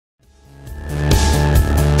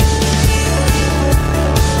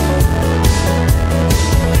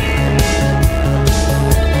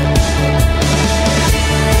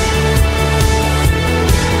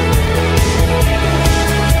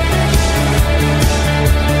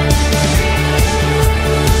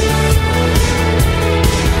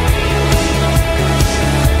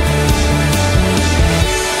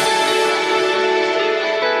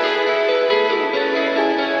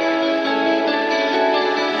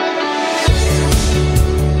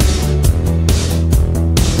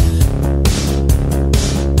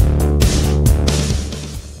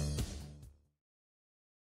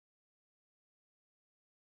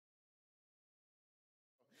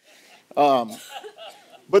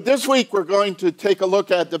But this week we're going to take a look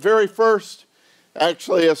at the very first,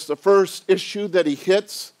 actually it's the first issue that he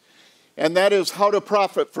hits, and that is how to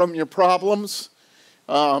profit from your problems.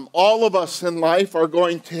 All of us in life are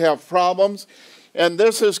going to have problems, and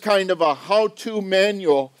this is kind of a how-to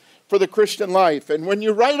manual for the Christian life. And when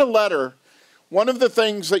you write a letter, one of the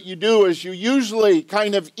things that you do is you usually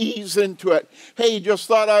kind of ease into it. Hey, just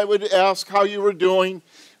thought I would ask how you were doing.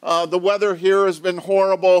 The weather here has been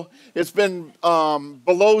horrible. It's been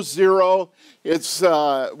below zero.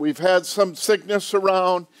 We've had some sickness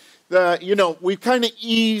around. We kind of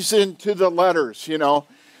ease into the letters,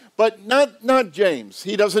 But not James.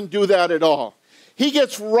 He doesn't do that at all. He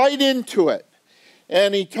gets right into it.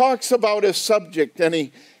 And he talks about his subject, and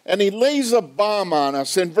he lays a bomb on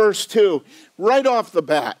us in verse 2, right off the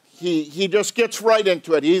bat. He just gets right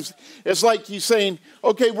into it. It's like he's saying,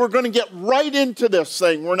 okay, we're going to get right into this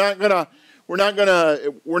thing. We're not going to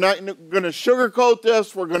sugarcoat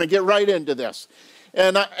this. We're going to get right into this.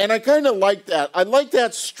 And I kind of like that. I like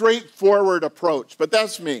that straightforward approach, but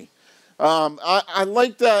that's me. I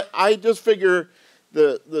like that. I just figure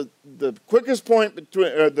the quickest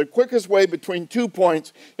way between 2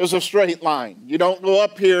 points is a straight line. You don't go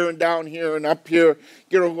up here and down here and up here,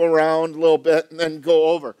 go around a little bit and then go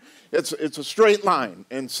over. It's a straight line.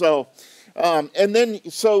 And so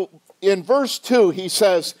in verse 2 he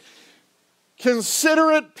says,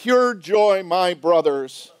 "Consider it pure joy, my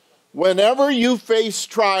brothers, whenever you face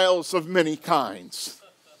trials of many kinds."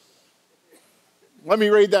 Let me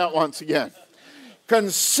read that once again.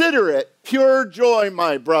 "Consider it pure joy,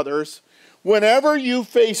 my brothers, whenever you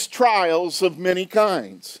face trials of many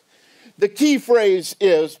kinds." The key phrase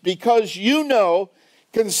is, because you know,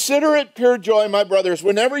 consider it pure joy, my brothers,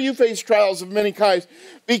 whenever you face trials of many kinds,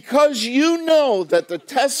 because you know that the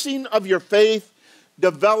testing of your faith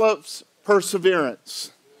develops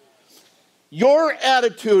perseverance. Your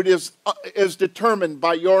attitude is determined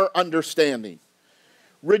by your understanding.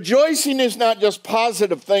 Rejoicing is not just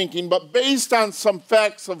positive thinking, but based on some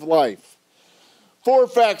facts of life. 4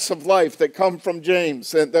 facts of life that come from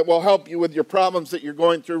James and that will help you with your problems that you're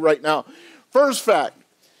going through right now. First fact,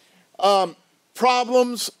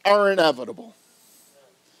 problems are inevitable.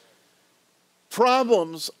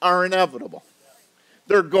 Problems are inevitable.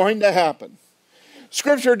 They're going to happen.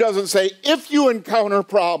 Scripture doesn't say, if you encounter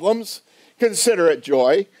problems, consider it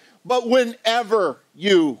joy, but whenever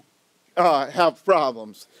you have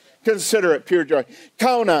problems, consider it pure joy.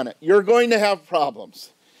 Count on it. You're going to have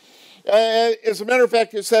problems. As a matter of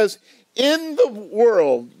fact, it says, in the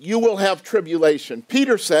world you will have tribulation.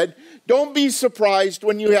 Peter said, don't be surprised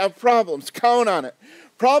when you have problems. Count on it.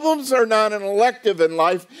 Problems are not an elective in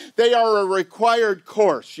life. They are a required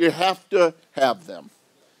course. You have to have them.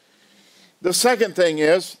 The second thing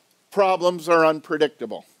is, problems are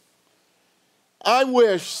unpredictable. I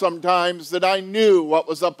wish sometimes that I knew what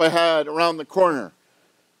was up ahead around the corner.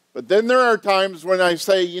 But then there are times when I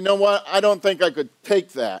say, you know what, I don't think I could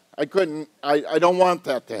take that. I don't want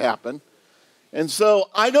that to happen. And so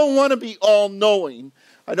I don't want to be all-knowing.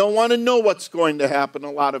 I don't want to know what's going to happen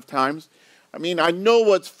a lot of times. I mean, I know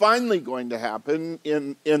what's finally going to happen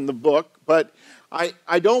in the book, but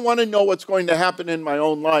I don't want to know what's going to happen in my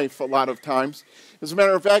own life a lot of times. As a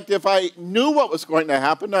matter of fact, if I knew what was going to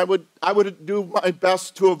happen, I would do my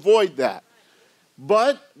best to avoid that.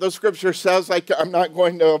 But the scripture says I'm not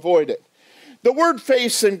going to avoid it. The word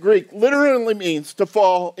face in Greek literally means to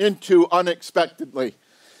fall into unexpectedly.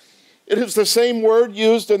 It is the same word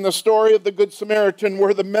used in the story of the Good Samaritan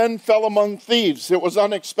where the men fell among thieves. It was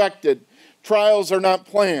unexpected. Trials are not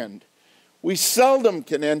planned. We seldom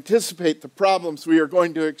can anticipate the problems we are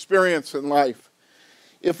going to experience in life.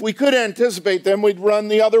 If we could anticipate them, we'd run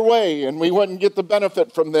the other way and we wouldn't get the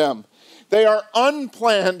benefit from them. They are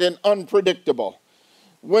unplanned and unpredictable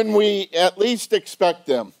when we at least expect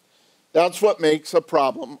them. That's what makes a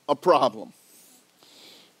problem a problem.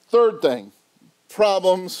 Third thing,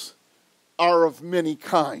 problems are of many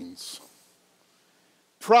kinds.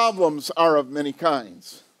 Problems are of many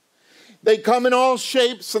kinds. They come in all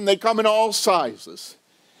shapes and they come in all sizes.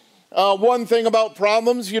 One thing about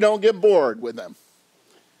problems, you don't get bored with them.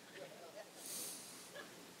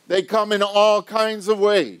 They come in all kinds of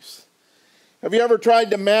ways. Have you ever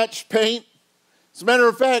tried to match paint? As a matter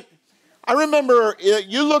of fact, I remember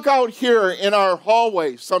you look out here in our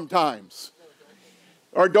hallway sometimes.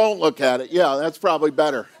 Or don't look at it. Yeah, that's probably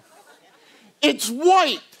better. It's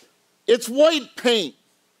white. It's white paint.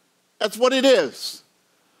 That's what it is.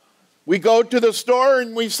 We go to the store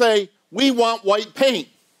and we say, we want white paint.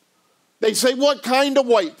 They say, what kind of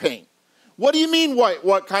white paint? What do you mean white?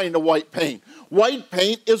 What kind of white paint? White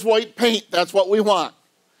paint is white paint. That's what we want.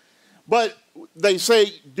 But they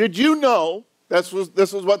say, did you know, this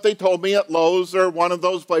is what they told me at Lowe's or one of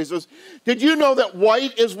those places, did you know that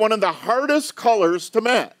white is one of the hardest colors to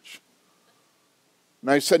match? And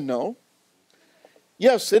I said, no.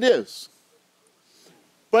 Yes, it is.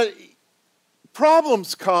 But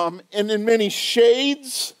problems come in many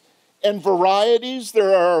shades and varieties.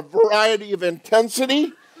 There are a variety of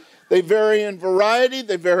intensity. They vary in variety.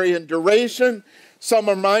 They vary in duration. Some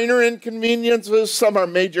are minor inconveniences. Some are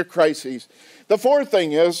major crises. The fourth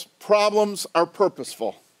thing is problems are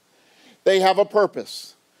purposeful. They have a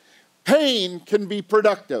purpose. Pain can be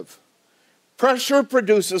productive. Pressure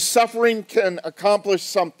produces suffering, can accomplish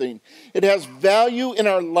something. It has value in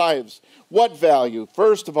our lives. What value?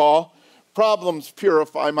 First of all, problems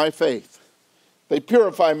purify my faith. They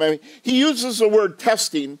purify my faith. He uses the word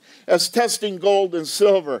testing as testing gold and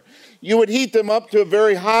silver. You would heat them up to a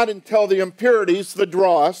very hot until the impurities, the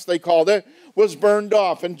dross, they called it, was burned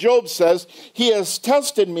off. And Job says, he has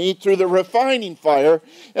tested me through the refining fire,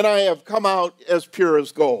 and I have come out as pure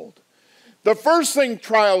as gold. The first thing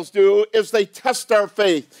trials do is they test our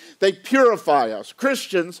faith. They purify us.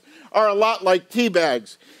 Christians are a lot like tea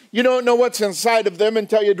bags. You don't know what's inside of them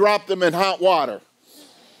until you drop them in hot water.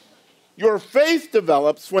 Your faith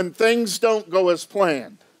develops when things don't go as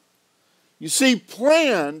planned. You see,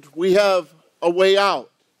 planned, we have a way out.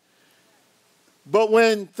 But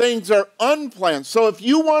when things are unplanned, so if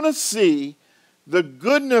you want to see the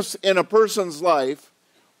goodness in a person's life,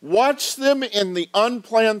 watch them in the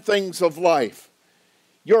unplanned things of life.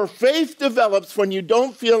 Your faith develops when you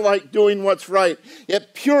don't feel like doing what's right.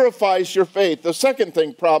 It purifies your faith. The second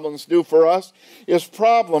thing problems do for us is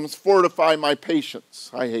problems fortify my patience.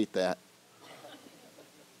 I hate that.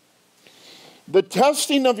 The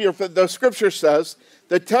testing of your faith, the scripture says,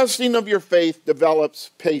 the testing of your faith develops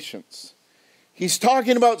patience. He's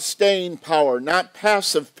talking about staying power, not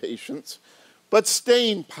passive patience, but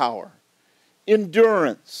staying power.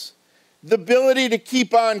 Endurance, the ability to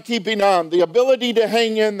keep on keeping on, the ability to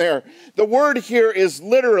hang in there. The word here is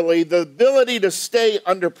literally the ability to stay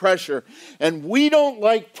under pressure. And we don't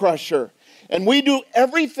like pressure. And we do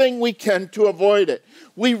everything we can to avoid it.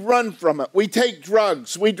 We run from it. We take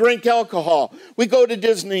drugs. We drink alcohol. We go to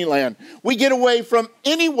Disneyland. We get away from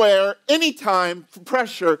anywhere, anytime,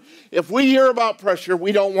 pressure. If we hear about pressure,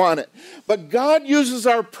 we don't want it. But God uses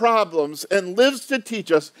our problems and lives to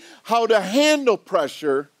teach us how to handle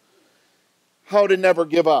pressure, how to never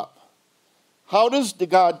give up. How does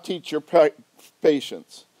God teach your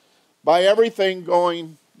patience? By everything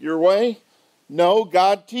going your way? No,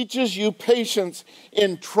 God teaches you patience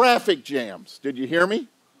in traffic jams. Did you hear me?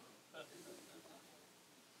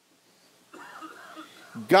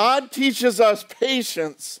 God teaches us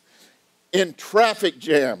patience in traffic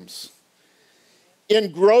jams,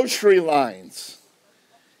 in grocery lines,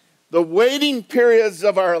 the waiting periods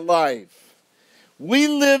of our life. We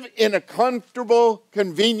live in a comfortable,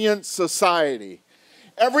 convenient society.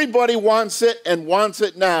 Everybody wants it and wants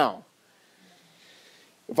it now.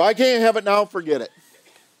 If I can't have it now, forget it.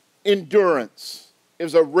 Endurance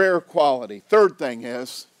is a rare quality. Third thing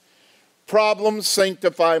is, problems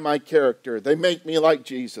sanctify my character. They make me like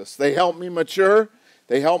Jesus. They help me mature.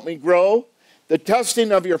 They help me grow. The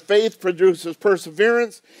testing of your faith produces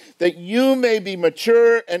perseverance, that you may be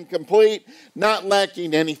mature and complete, not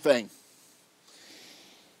lacking anything.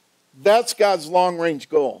 That's God's long-range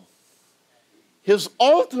goal. His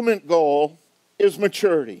ultimate goal is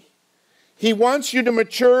maturity. He wants you to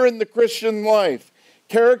mature in the Christian life.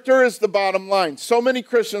 Character is the bottom line. So many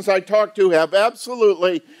Christians I talk to have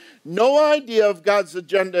absolutely no idea of God's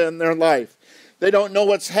agenda in their life. They don't know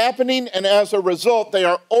what's happening, and as a result, they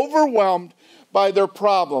are overwhelmed by their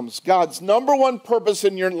problems. God's number one purpose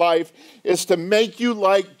in your life is to make you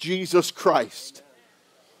like Jesus Christ.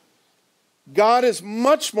 God is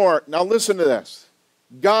much more, now listen to this,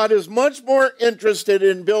 God is much more interested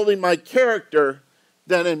in building my character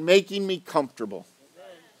than in making me comfortable.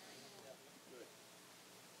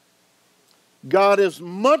 God is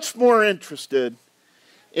much more interested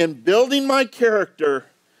in building my character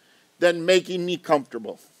than making me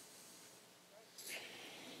comfortable.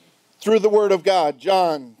 Through the Word of God,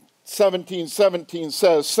 John 17:17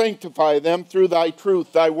 says, sanctify them through thy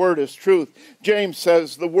truth. Thy word is truth. James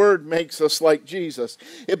says the Word makes us like Jesus.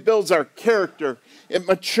 It builds our character. It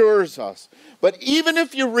matures us. But even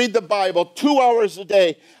if you read the Bible 2 hours a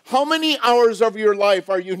day, how many hours of your life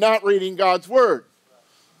are you not reading God's Word?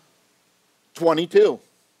 22.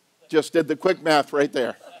 Just did the quick math right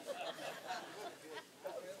there.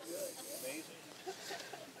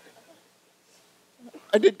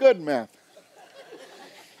 I did good in math.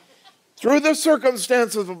 Through the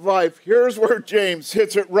circumstances of life, here's where James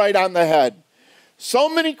hits it right on the head. So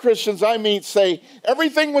many Christians I meet say,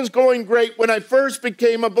 everything was going great when I first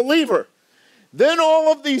became a believer. Then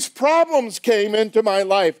all of these problems came into my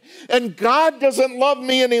life, and God doesn't love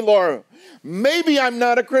me anymore. Maybe I'm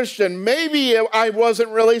not a Christian. Maybe I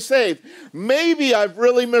wasn't really saved. Maybe I've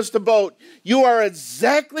really missed a boat. You are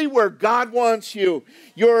exactly where God wants you.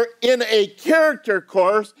 You're in a character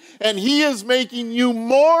course, and He is making you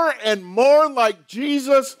more and more like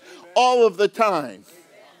Jesus all of the time.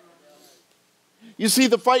 You see,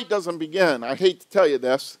 the fight doesn't begin. I hate to tell you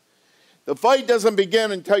this. The fight doesn't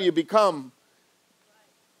begin until you become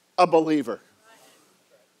a believer.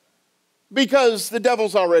 Because the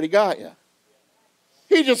devil's already got you.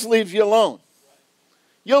 He just leaves you alone.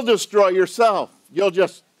 You'll destroy yourself. You'll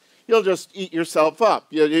just eat yourself up.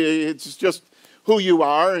 It's just who you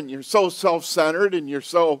are, and you're so self-centered, and you're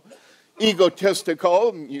so egotistical,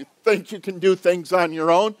 and you think you can do things on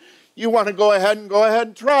your own. You want to go ahead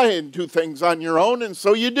and try and do things on your own, and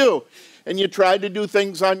so you do. And you try to do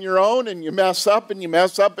things on your own, and you mess up, and you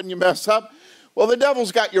mess up, and you mess up. Well, the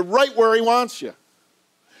devil's got you right where he wants you.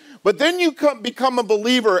 But then you become a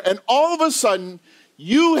believer, and all of a sudden,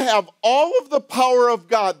 you have all of the power of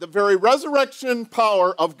God, the very resurrection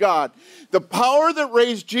power of God, the power that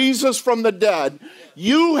raised Jesus from the dead.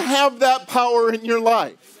 You have that power in your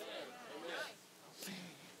life.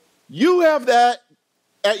 You have that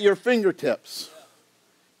at your fingertips,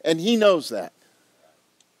 and He knows that.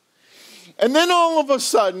 And then all of a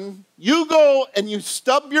sudden, you go and you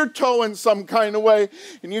stub your toe in some kind of way,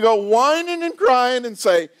 and you go whining and crying and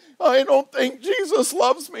say, I don't think Jesus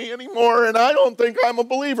loves me anymore, and I don't think I'm a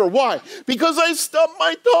believer. Why? Because I stubbed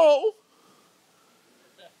my toe.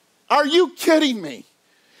 Are you kidding me?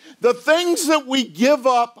 The things that we give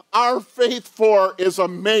up our faith for is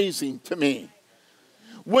amazing to me.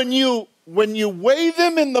 When you weigh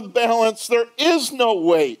them in the balance, there is no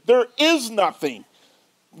weight. There is nothing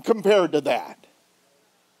compared to that.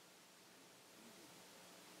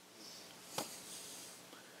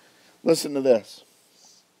 Listen to this.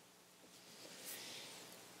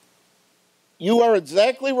 You are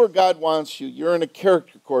exactly where God wants you. You're in a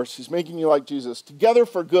character course. He's making you like Jesus. Together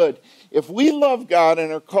for good. If we love God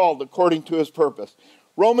and are called according to His purpose.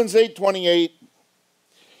 Romans 8:28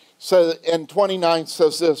 says, and 29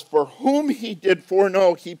 says this, for whom He did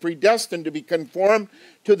foreknow, He predestined to be conformed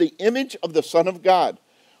to the image of the Son of God.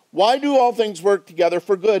 Why do all things work together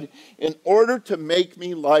for good? In order to make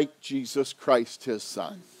me like Jesus Christ, His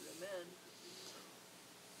Son.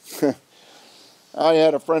 Amen. I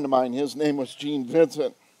had a friend of mine, his name was Gene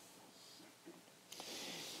Vincent.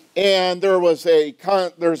 And there's a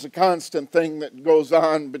constant thing that goes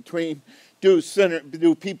on between do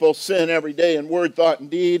people sin every day in word, thought, and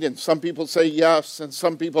deed? And some people say yes, and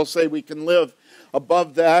some people say we can live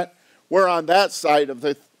above that. We're on that side of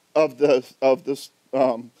the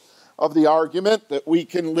argument that we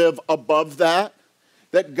can live above that.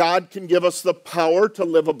 That God can give us the power to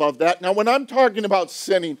live above that. Now, when I'm talking about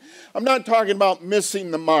sinning, I'm not talking about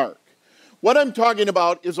missing the mark. What I'm talking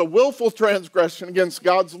about is a willful transgression against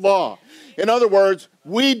God's law. In other words,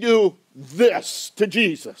 we do this to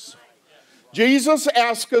Jesus. Jesus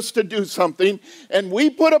asks us to do something, and we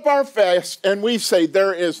put up our fist, and we say,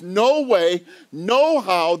 there is no way, no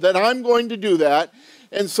how that I'm going to do that.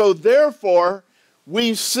 And so, therefore,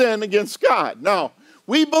 we sin against God. Now,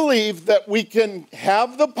 we believe that we can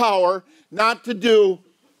have the power not to do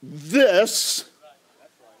this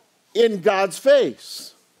in God's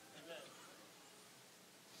face.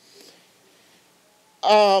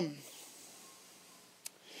 So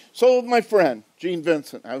my friend, Gene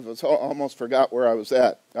Vincent, I almost forgot where I was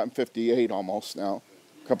at. I'm 58 almost now.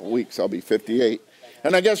 A couple of weeks I'll be 58.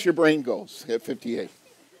 And I guess your brain goes at 58.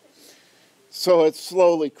 So it's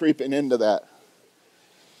slowly creeping into that.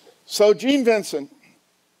 So Gene Vincent,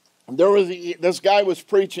 this guy was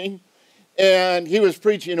preaching, and he was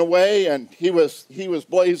preaching away, and he was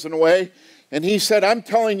blazing away, and he said, I'm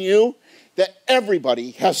telling you that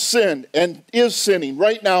everybody has sinned and is sinning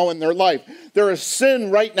right now in their life. There is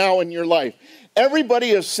sin right now in your life.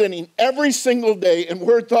 Everybody is sinning every single day in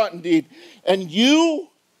word, thought, and deed, and you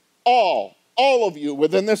all of you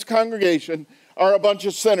within this congregation are a bunch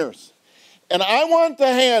of sinners. And I want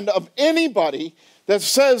the hand of anybody that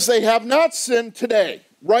says they have not sinned today.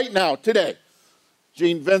 Right now, today.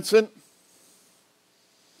 Gene Vincent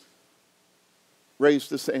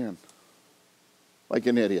raised his hand like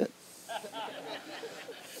an idiot.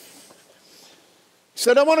 He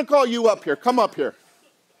said, I want to call you up here. Come up here.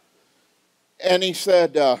 And he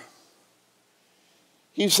said this.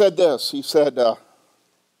 He said, the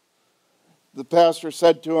pastor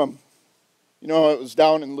said to him, You know, it was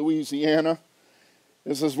down in Louisiana.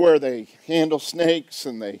 This is where they handle snakes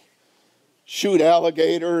and they shoot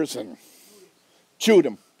alligators and shoot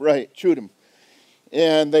them.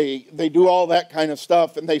 And they do all that kind of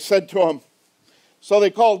stuff. And they said to him, so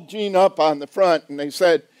they called Gene up on the front and they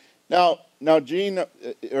said, now Gene,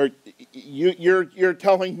 you're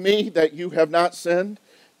telling me that you have not sinned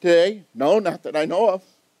today? No, not that I know of.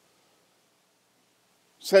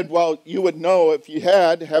 Said, well, you would know if you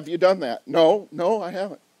had. Have you done that? No, I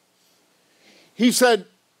haven't. He said,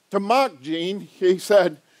 to mock Gene, he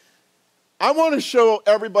said, I want to show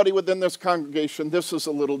everybody within this congregation this is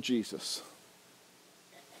a little Jesus.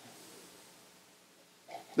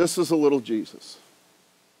 This is a little Jesus.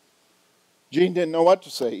 Gene didn't know what to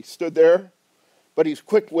say. He stood there, but he's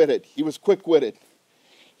quick-witted. He was quick-witted.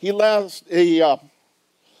 He lost, they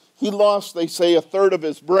say, a third of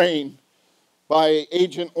his brain by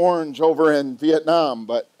Agent Orange over in Vietnam.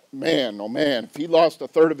 But man, oh man, if he lost a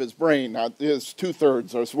third of his brain, his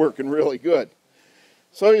two-thirds was working really good.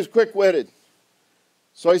 So he's quick-witted.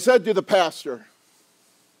 So he said to the pastor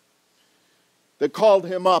that called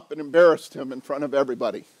him up and embarrassed him in front of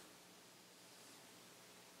everybody,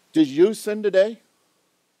 did you sin today?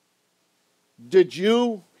 Did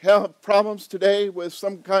you have problems today with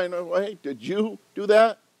some kind of way? Did you do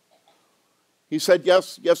that? He said,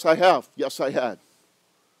 yes, I have. Yes, I had.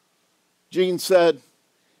 Gene said,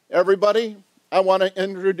 everybody, I want to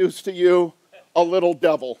introduce to you a little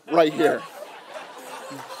devil right here.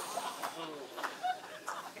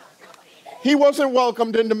 He wasn't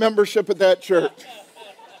welcomed into membership at that church.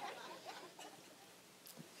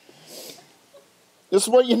 This is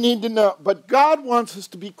what you need to know. But God wants us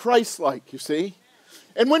to be Christ-like, you see.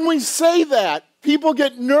 And when we say that, people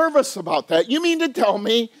get nervous about that. You mean to tell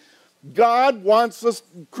me God wants us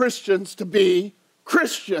Christians to be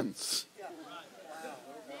Christians?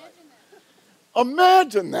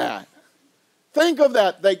 Imagine that. Think of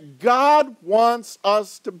that God wants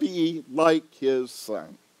us to be like his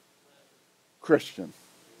Son. Christian.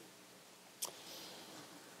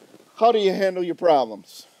 How do you handle your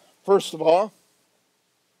problems? First of all,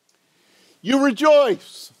 you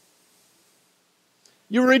rejoice.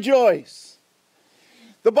 You rejoice.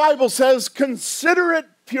 The Bible says, consider it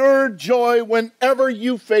pure joy whenever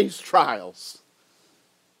you face trials.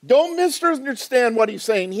 Don't misunderstand what he's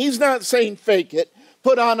saying. He's not saying fake it,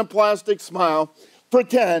 put on a plastic smile,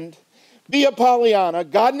 pretend, be a Pollyanna.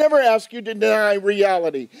 God never asked you to deny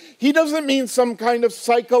reality. He doesn't mean some kind of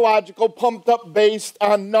psychological pumped up based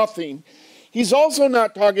on nothing. He's also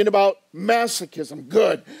not talking about masochism.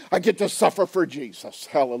 Good, I get to suffer for Jesus.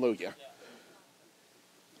 Hallelujah.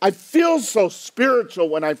 I feel so spiritual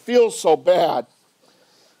when I feel so bad.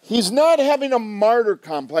 He's not having a martyr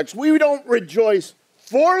complex. We don't rejoice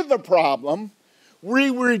for the problem. We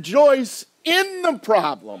rejoice in the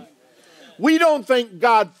problem. We don't thank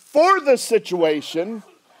God for the situation.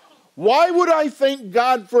 Why would I thank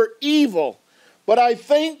God for evil? But I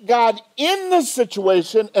thank God in the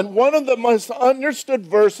situation, and one of the most understood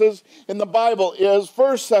verses in the Bible is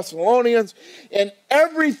 1 Thessalonians, in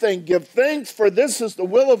everything give thanks, for this is the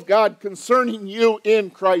will of God concerning you in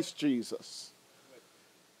Christ Jesus.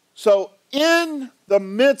 So in the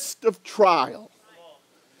midst of trial,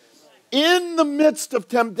 in the midst of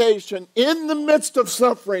temptation, in the midst of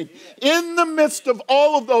suffering, in the midst of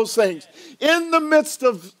all of those things, in the midst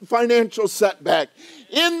of financial setback,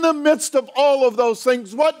 in the midst of all of those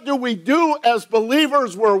things, what do we do as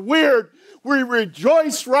believers? We're weird. We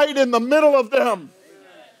rejoice right in the middle of them.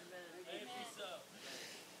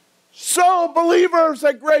 So, believers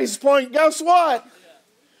at Gracepointe, guess what?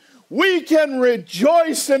 We can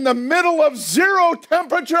rejoice in the middle of zero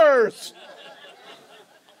temperatures.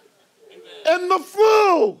 And the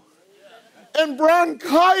flu and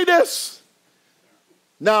bronchitis.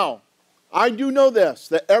 Now, I do know this,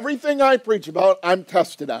 that everything I preach about, I'm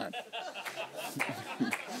tested on.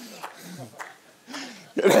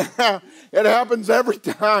 It happens every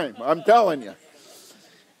time, I'm telling you.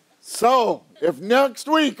 So, if next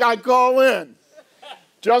week I call in,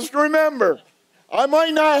 just remember, I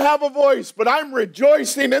might not have a voice, but I'm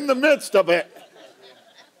rejoicing in the midst of it.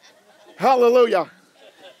 Hallelujah.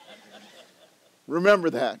 Remember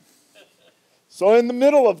that. So in the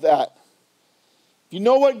middle of that, if you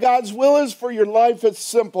know what God's will is for your life, it's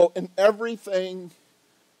simple. In everything,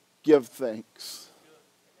 give thanks.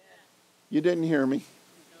 You didn't hear me.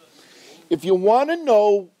 If you want to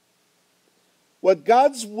know what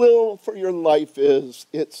God's will for your life is,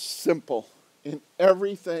 it's simple. In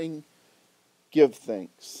everything, give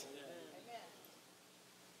thanks.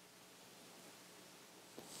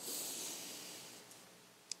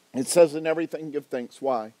 It says in everything, give thanks.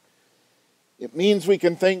 Why? It means we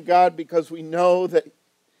can thank God because we know that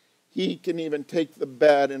He can even take the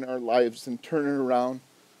bad in our lives and turn it around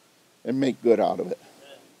and make good out of it.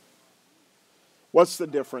 What's the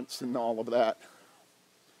difference in all of that?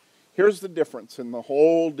 Here's the difference in the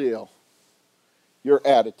whole deal. Your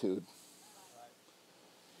attitude.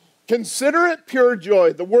 Consider it pure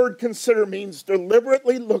joy. The word consider means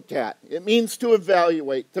deliberately look at. It means to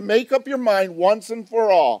evaluate, to make up your mind once and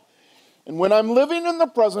for all. And when I'm living in the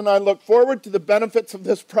present, I look forward to the benefits of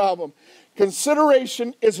this problem.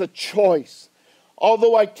 Consideration is a choice.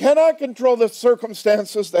 Although I cannot control the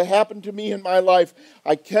circumstances that happen to me in my life,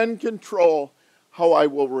 I can control how I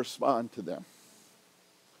will respond to them.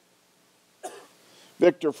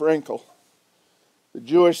 Viktor Frankl, the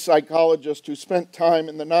Jewish psychologist who spent time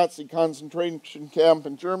in the Nazi concentration camp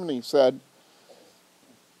in Germany, said,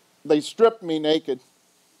 "They stripped me naked.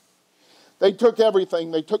 They took everything.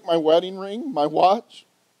 They took my wedding ring, my watch.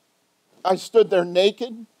 I stood there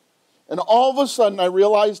naked. And all of a sudden I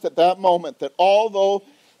realized at that moment that although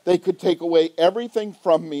they could take away everything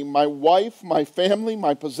from me, my wife, my family,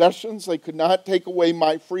 my possessions, they could not take away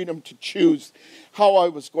my freedom to choose how I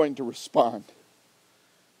was going to respond.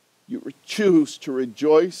 You choose to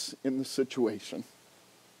rejoice in the situation."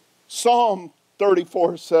 Psalm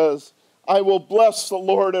 34 says, "I will bless the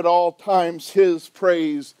Lord at all times. His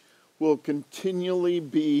praise will continually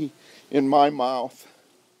be in my mouth."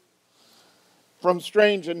 From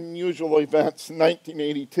Strange and Unusual Events in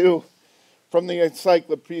 1982, from the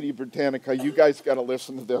Encyclopedia Britannica. You guys got to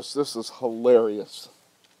listen to this. This is hilarious.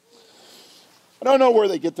 I don't know where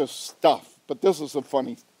they get this stuff, but this is a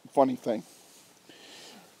funny thing.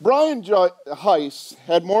 Brian Heiss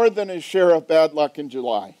had more than his share of bad luck in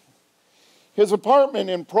July. His apartment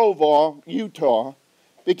in Provo, Utah,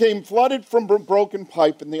 became flooded from a broken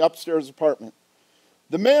pipe in the upstairs apartment.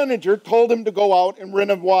 The manager told him to go out and rent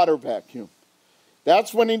a water vacuum.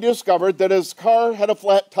 That's when he discovered that his car had a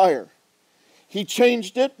flat tire. He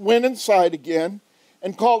changed it, went inside again,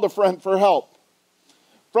 and called a friend for help.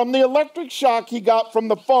 From the electric shock he got from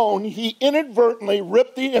the phone, he inadvertently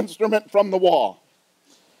ripped the instrument from the wall.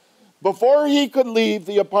 Before he could leave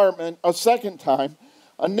the apartment a second time,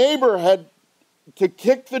 a neighbor had to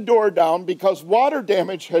kick the door down because water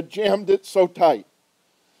damage had jammed it so tight.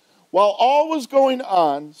 While all was going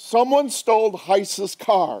on, someone stole Heiss's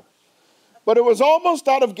car. But it was almost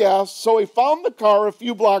out of gas, so he found the car a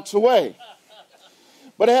few blocks away.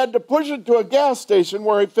 But he had to push it to a gas station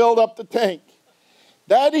where he filled up the tank.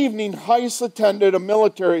 That evening, Heiss attended a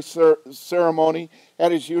military ceremony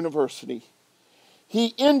at his university. He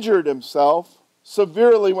injured himself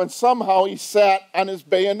severely when somehow he sat on his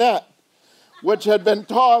bayonet, which had been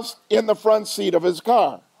tossed in the front seat of his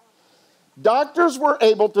car. Doctors were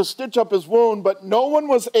able to stitch up his wound, but no one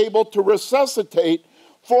was able to resuscitate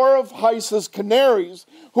 4 of Heiss's canaries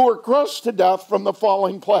who were crushed to death from the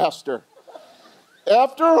falling plaster.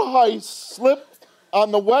 After Heiss slipped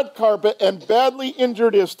on the wet carpet and badly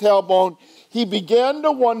injured his tailbone, he began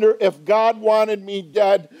to wonder if God wanted me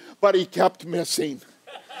dead, but he kept missing.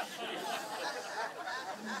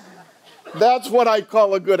 That's what I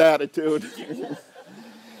call a good attitude.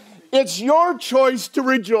 It's your choice to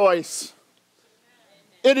rejoice.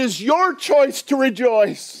 It is your choice to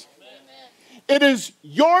rejoice. It is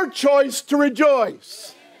your choice to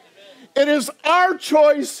rejoice. It is our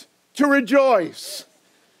choice to rejoice.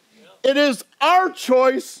 It is our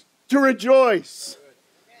choice to rejoice.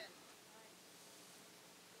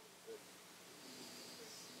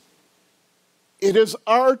 It is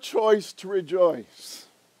our choice to rejoice.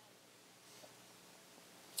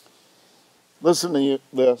 Listen to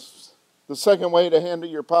this. The second way to handle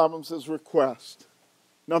your problems is request.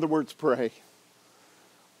 In other words, pray.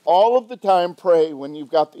 All of the time, pray when you've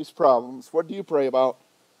got these problems. What do you pray about?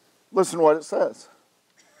 Listen to what it says.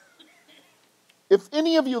 If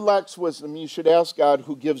any of you lacks wisdom, you should ask God,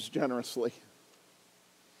 who gives generously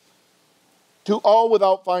to all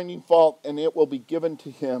without finding fault, and it will be given to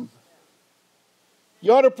him.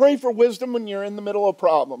 You ought to pray for wisdom when you're in the middle of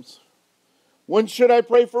problems. When should I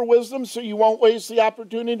pray for wisdom? So you won't waste the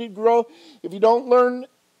opportunity to grow. If you don't learn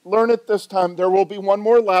it this time, there will be one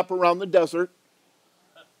more lap around the desert.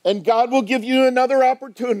 And God will give you another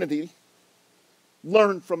opportunity.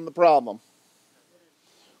 Learn from the problem.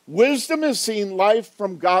 Wisdom is seeing life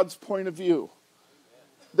from God's point of view.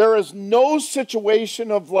 There is no situation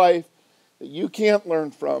of life that you can't learn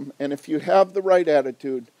from. And if you have the right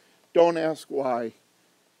attitude, don't ask why.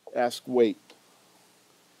 Ask wait.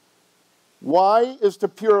 Why is to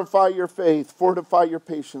purify your faith, fortify your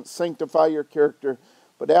patience, sanctify your character.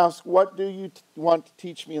 But ask, what do you want to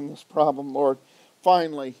teach me in this problem, Lord?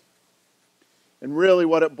 Finally, And really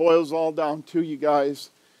what it boils all down to, you guys,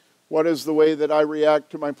 what is the way that I react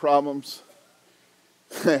to my problems?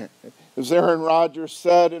 As Aaron Rodgers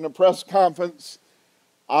said in a press conference,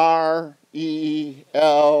 R-E-L-A-X.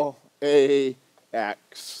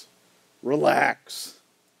 Relax.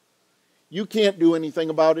 You can't do anything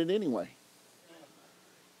about it anyway.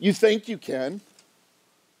 You think you can.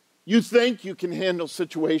 You think you can handle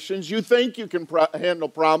situations. You think you can handle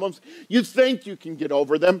problems. You think you can get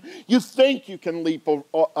over them. You think you can leap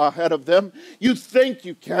ahead of them. You think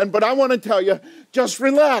you can. But I want to tell you, just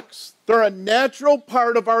relax. They're a natural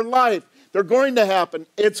part of our life. They're going to happen.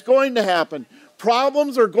 It's going to happen.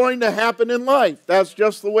 Problems are going to happen in life. That's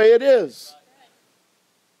just the way it is.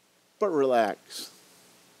 But relax.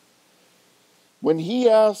 When he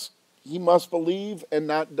asks, he must believe and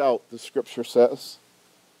not doubt, the scripture says.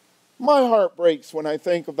 My heart breaks when I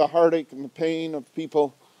think of the heartache and the pain of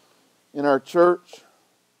people in our church.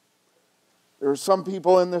 There are some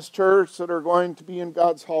people in this church that are going to be in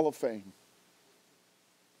God's Hall of Fame.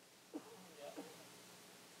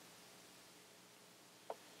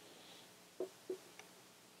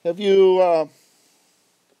 Have you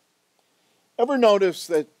ever noticed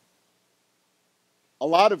that a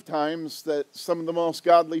lot of times that some of the most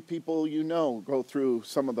godly people you know go through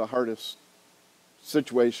some of the hardest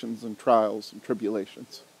situations and trials and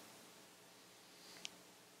tribulations?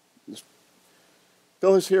 Is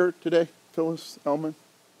Phyllis here today? Phyllis Elman?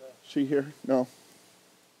 Is she here? No.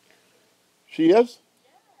 She is?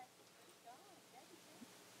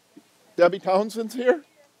 Debbie Townsend's here?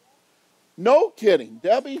 No kidding.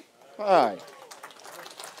 Debbie, hi.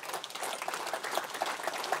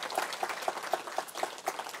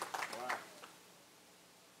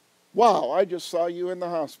 Wow, I just saw you in the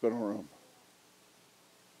hospital room.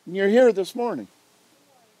 And you're here this morning.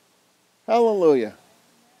 Hallelujah.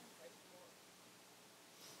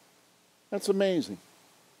 That's amazing.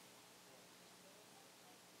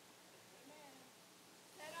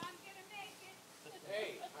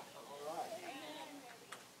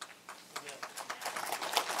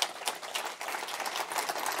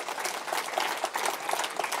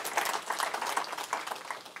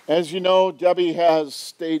 As you know, Debbie has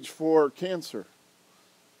stage 4 cancer.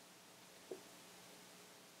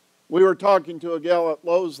 We were talking to a gal at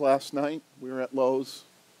Lowe's last night. We were at Lowe's.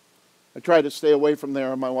 I try to stay away from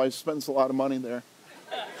there. My wife spends a lot of money there.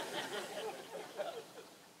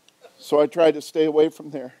 So I try to stay away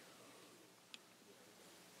from there.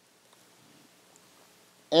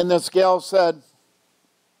 And this gal said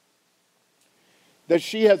that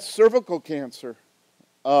she had cervical cancer.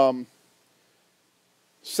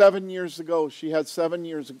 7 years ago, she had 7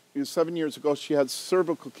 years ago, she had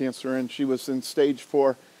cervical cancer, and she was in stage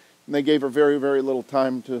 4, and they gave her very, very little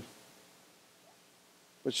time to.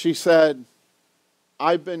 But she said,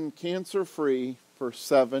 I've been cancer-free for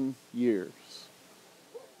 7 years.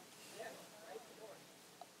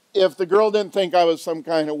 If the girl didn't think I was some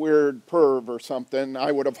kind of weird perv or something,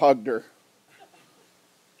 I would have hugged her.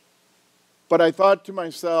 But I thought to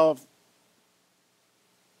myself,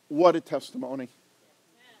 what a testimony.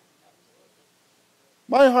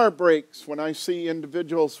 My heart breaks when I see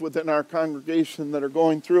individuals within our congregation that are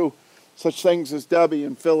going through such things as Debbie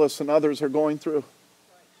and Phyllis and others are going through.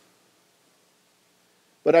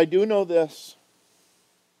 But I do know this,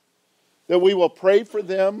 that we will pray for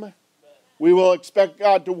them, we will expect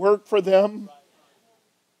God to work for them,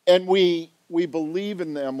 and we believe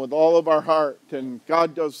in them with all of our heart, and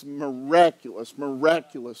God does miraculous,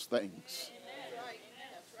 miraculous things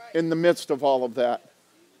in the midst of all of that.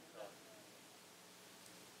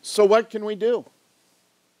 So what can we do?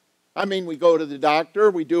 I mean, we go to the doctor,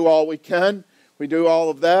 we do all we can, we do all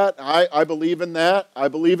of that. I believe in that. I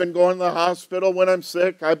believe in going to the hospital when I'm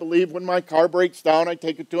sick. I believe when my car breaks down, I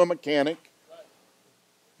take it to a mechanic.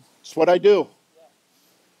 That's what I do.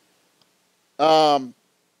 But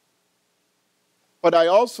I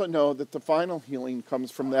also know that the final healing comes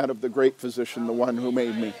from that of the great physician, the one who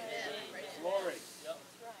made me.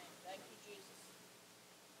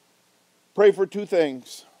 Pray for 2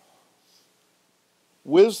 things.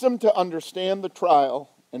 Wisdom to understand the trial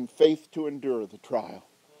and faith to endure the trial.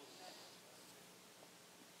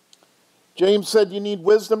 James said you need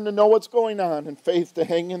wisdom to know what's going on and faith to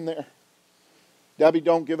hang in there. Debbie,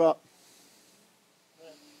 don't give up.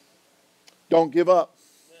 Don't give up.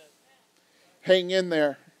 Hang in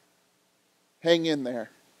there. Hang in there.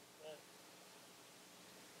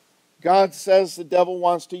 God says the devil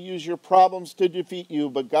wants to use your problems to defeat you,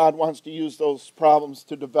 but God wants to use those problems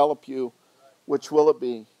to develop you. Which will it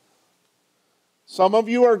be? Some of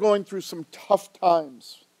you are going through some tough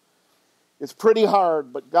times It's pretty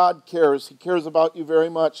hard, but God cares. He cares about you very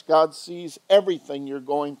much. God sees everything you're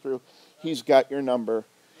going through. He's got your number.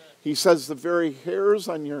 He says the very hairs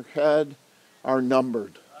on your head are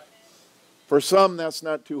numbered. For some, that's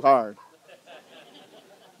not too hard.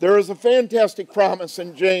 There is a fantastic promise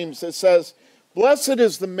in James that says, "Blessed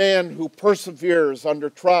is the man who perseveres under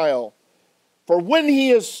trial, for when he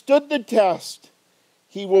has stood the test,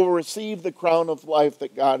 he will receive the crown of life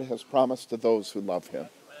that God has promised to those who love him."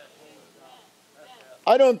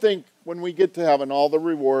 I don't think when we get to heaven, all the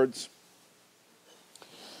rewards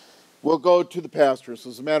will go to the pastors.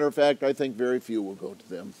 As a matter of fact, I think very few will go to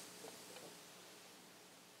them.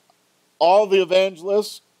 All the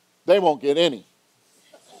evangelists, they won't get any.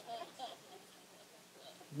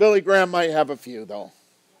 Billy Graham might have a few, though.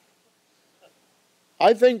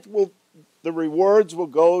 I think the rewards will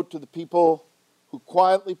go to the people who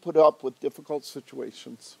quietly put up with difficult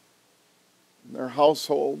situations in their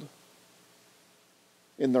household,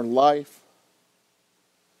 in their life,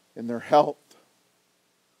 in their health,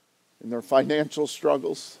 in their financial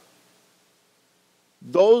struggles.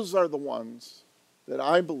 Those are the ones that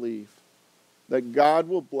I believe that God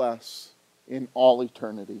will bless in all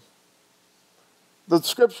eternity. The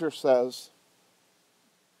scripture says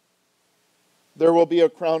there will be a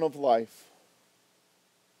crown of life.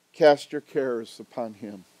 Cast your cares upon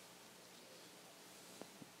him.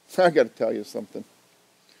 I got to tell you something.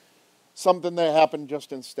 Something that happened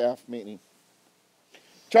just in staff meeting.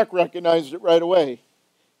 Chuck recognized it right away.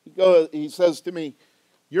 He says to me,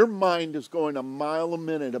 "Your mind is going a mile a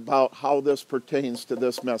minute about how this pertains to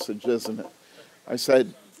this message, isn't it?" I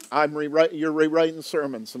said, "You're rewriting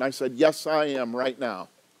sermons." And I said, "Yes, I am right now."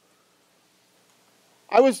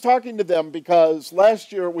 I was talking to them because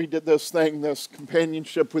last year we did this thing, this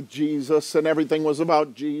companionship with Jesus, and everything was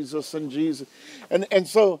about Jesus and Jesus. And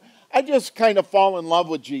so I just kind of fall in love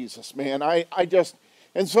with Jesus, man.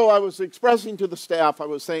 And so I was expressing to the staff, I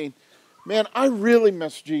was saying, man, I really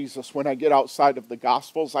miss Jesus when I get outside of the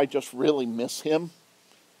Gospels. I just really miss him.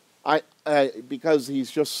 Because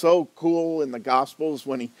he's just so cool in the Gospels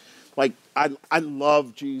when I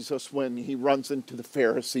love Jesus when he runs into the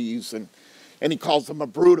Pharisees and he calls them a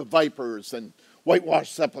brood of vipers and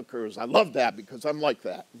whitewashed sepulchres. I love that because I'm like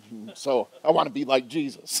that. So I want to be like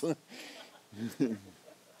Jesus.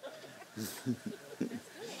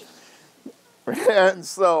 And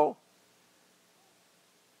so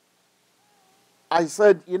I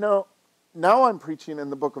said, now I'm preaching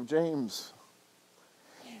in the book of James.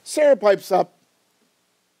 Sarah pipes up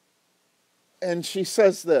and she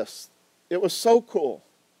says this. It was so cool.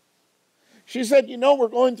 She said, we're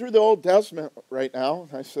going through the Old Testament right now.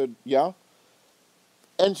 I said, yeah.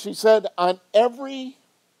 And she said, on every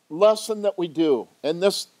lesson that we do, and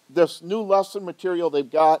this new lesson material they've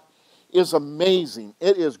got is amazing.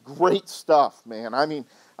 It is great stuff, man. I mean,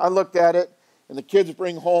 I looked at it, and the kids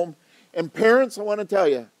bring home. And parents, I want to tell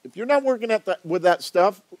you, if you're not working with that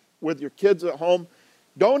stuff with your kids at home,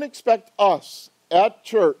 don't expect us at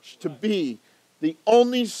church to be the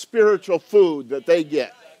only spiritual food that they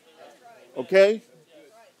get. Okay?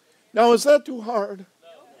 Now, is that too hard?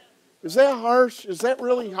 Is that harsh? Is that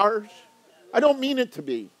really harsh? I don't mean it to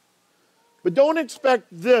be. But don't expect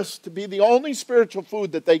this to be the only spiritual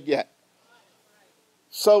food that they get.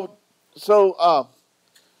 So Sarah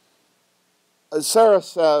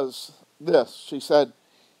says this. She said,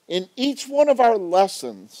 in each one of our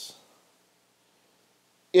lessons,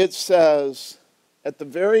 it says, at the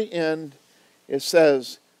very end, it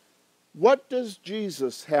says, what does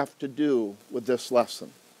Jesus have to do with this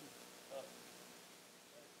lesson?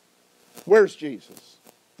 Where's Jesus?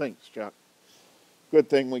 Thanks, Chuck. Good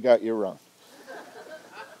thing we got you wrong.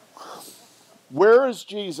 Where is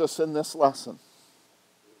Jesus in this lesson?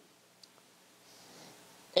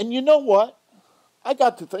 And you know what? I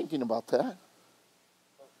got to thinking about that.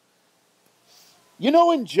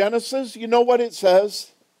 In Genesis, you know what it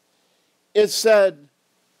says? It said,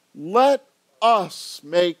 let us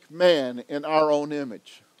make man in our own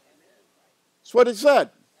image. That's what it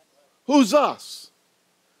said. Who's us?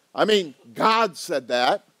 I mean, God said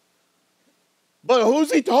that. But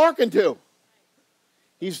who's he talking to?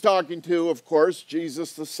 He's talking to, of course,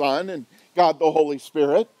 Jesus the Son and God the Holy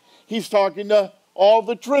Spirit. He's talking to all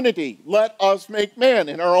the Trinity. Let us make man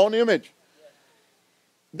in our own image.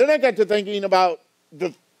 Then I got to thinking about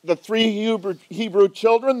the three Hebrew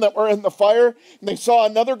children that were in the fire, and they saw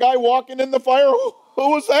another guy walking in the fire. Who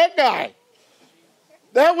was that guy?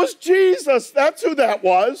 That was Jesus. That's who that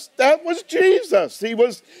was. That was Jesus. He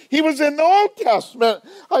was in the Old Testament.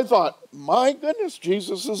 I thought, my goodness,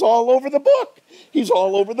 Jesus is all over the book. He's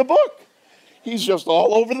all over the book. He's just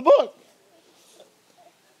all over the book.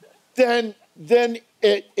 then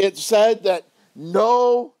it said that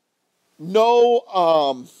no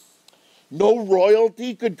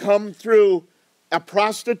royalty could come through a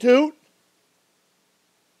prostitute.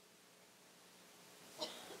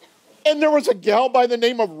 And there was a gal by the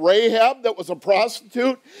name of Rahab that was a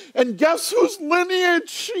prostitute. And guess whose lineage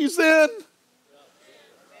she's in?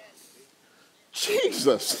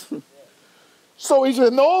 Jesus. So he's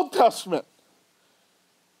in the Old Testament.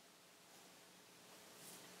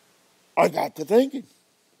 I got to thinking.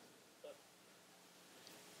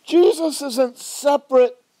 Jesus isn't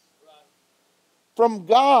separate from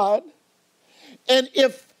God. And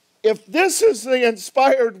if this is the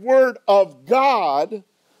inspired word of God,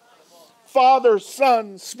 Father,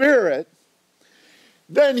 Son, Spirit,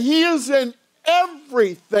 then he is in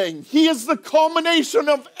everything. He is the culmination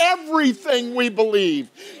of everything we believe.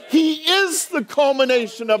 He is the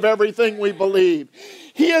culmination of everything we believe.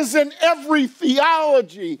 He is in every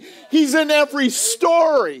theology. He's in every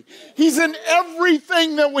story. He's in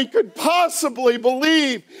everything that we could possibly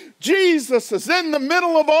believe. Jesus is in the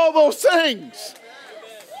middle of all those things.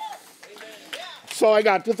 So I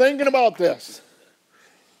got to thinking about this.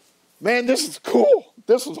 Man, this is cool.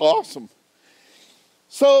 This is awesome.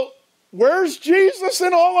 So, where's Jesus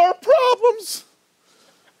in all our problems?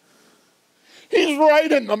 He's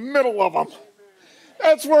right in the middle of them.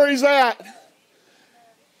 That's where he's at.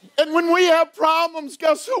 And when we have problems,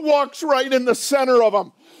 guess who walks right in the center of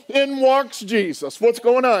them? In walks Jesus. What's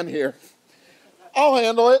going on here? I'll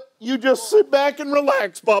handle it. You just sit back and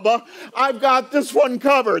relax, Bubba. I've got this one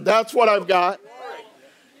covered. That's what I've got.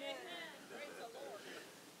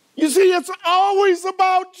 You see, it's always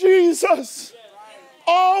about Jesus.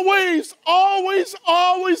 Always, always,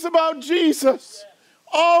 always about Jesus.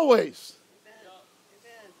 Always.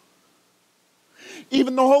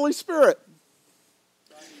 Even the Holy Spirit.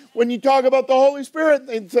 When you talk about the Holy Spirit,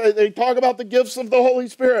 they talk about the gifts of the Holy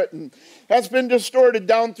Spirit. And that's been distorted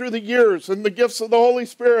down through the years. And the gifts of the Holy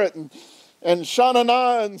Spirit. And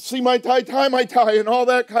Shanana and See My Tai, Tai My Tai and all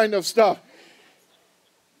that kind of stuff.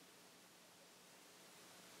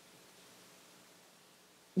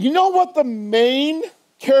 You know what the main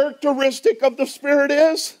characteristic of the Spirit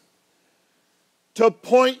is? To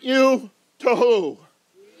point you to who?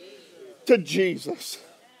 To Jesus.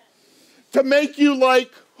 To make you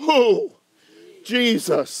like who?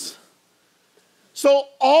 Jesus. So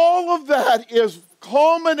all of that is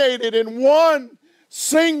culminated in one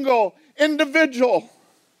single individual.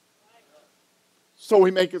 So we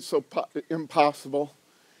make it so impossible.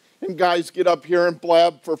 And guys get up here and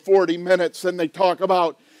blab for 40 minutes and they talk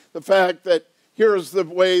about the fact that here's the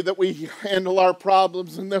way that we handle our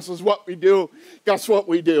problems and this is what we do. Guess what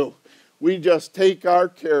we do? We just take our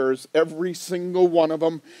cares, every single one of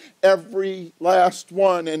them, every last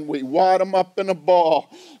one, and we wad them up in a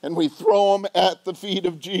ball and we throw them at the feet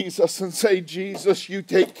of Jesus and say, Jesus, you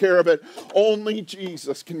take care of it. Only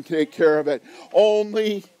Jesus can take care of it.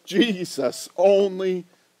 Only Jesus. Only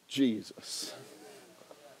Jesus.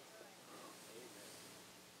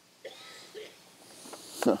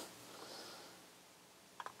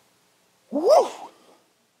 Woo!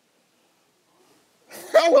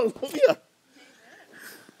 Hallelujah.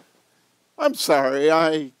 I'm sorry.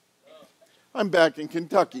 I'm back in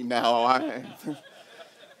Kentucky now.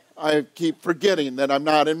 I keep forgetting that I'm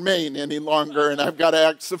not in Maine any longer and I've got to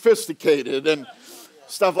act sophisticated and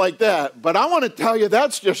stuff like that. But I want to tell you,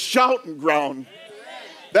 that's just shouting ground.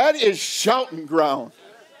 That is shouting ground.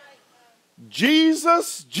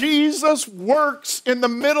 Jesus works in the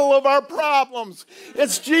middle of our problems.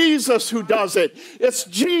 It's Jesus who does it. It's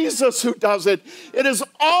Jesus who does it. It is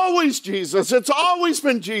always Jesus. It's always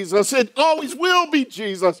been Jesus. It always will be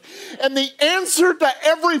Jesus. And the answer to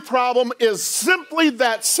every problem is simply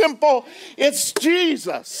that simple. It's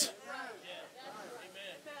Jesus.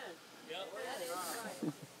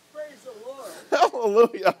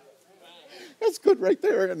 Hallelujah. That's good right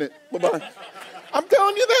there, isn't it, Lamar? I'm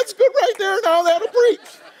telling you, that's good right there. Now that'll preach.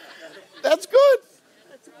 That's good.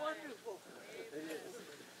 That's wonderful.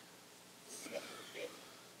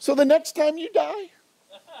 So the next time you die,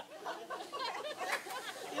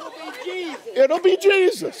 It'll be Jesus. it'll be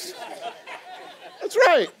Jesus. That's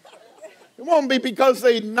right. It won't be because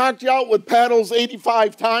they knocked you out with paddles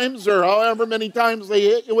 85 times or however many times they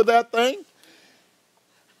hit you with that thing.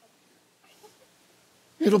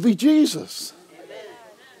 It'll be Jesus.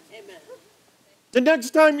 The next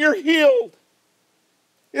time you're healed,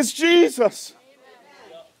 it's Jesus.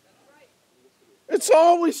 It's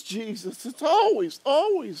always Jesus. It's always,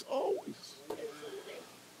 always, always.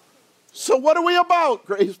 So what are we about,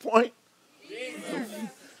 Gracepointe?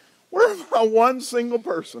 We're about one single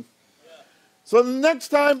person. So the next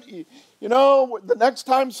time, the next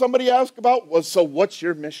time somebody asks about, well, so what's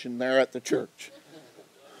your mission there at the church?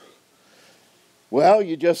 Well,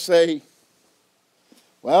 you just say,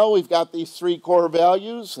 well, we've got these 3 core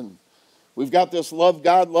values, and we've got this love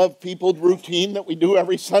God, love people routine that we do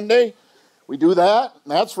every Sunday. We do that,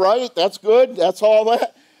 and that's right, that's good, that's all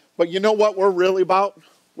that. But you know what we're really about?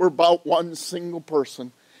 We're about one single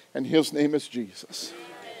person, and his name is Jesus.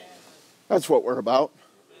 That's what we're about.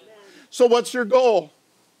 So what's your goal?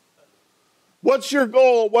 What's your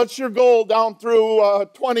goal? What's your goal down through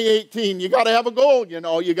 2018? You got to have a goal,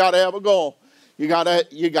 you got to have a goal. You gotta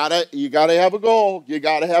have a goal. You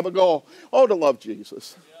gotta have a goal. Oh, to love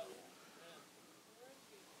Jesus.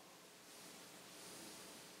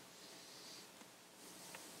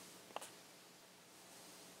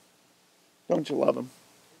 Don't you love him?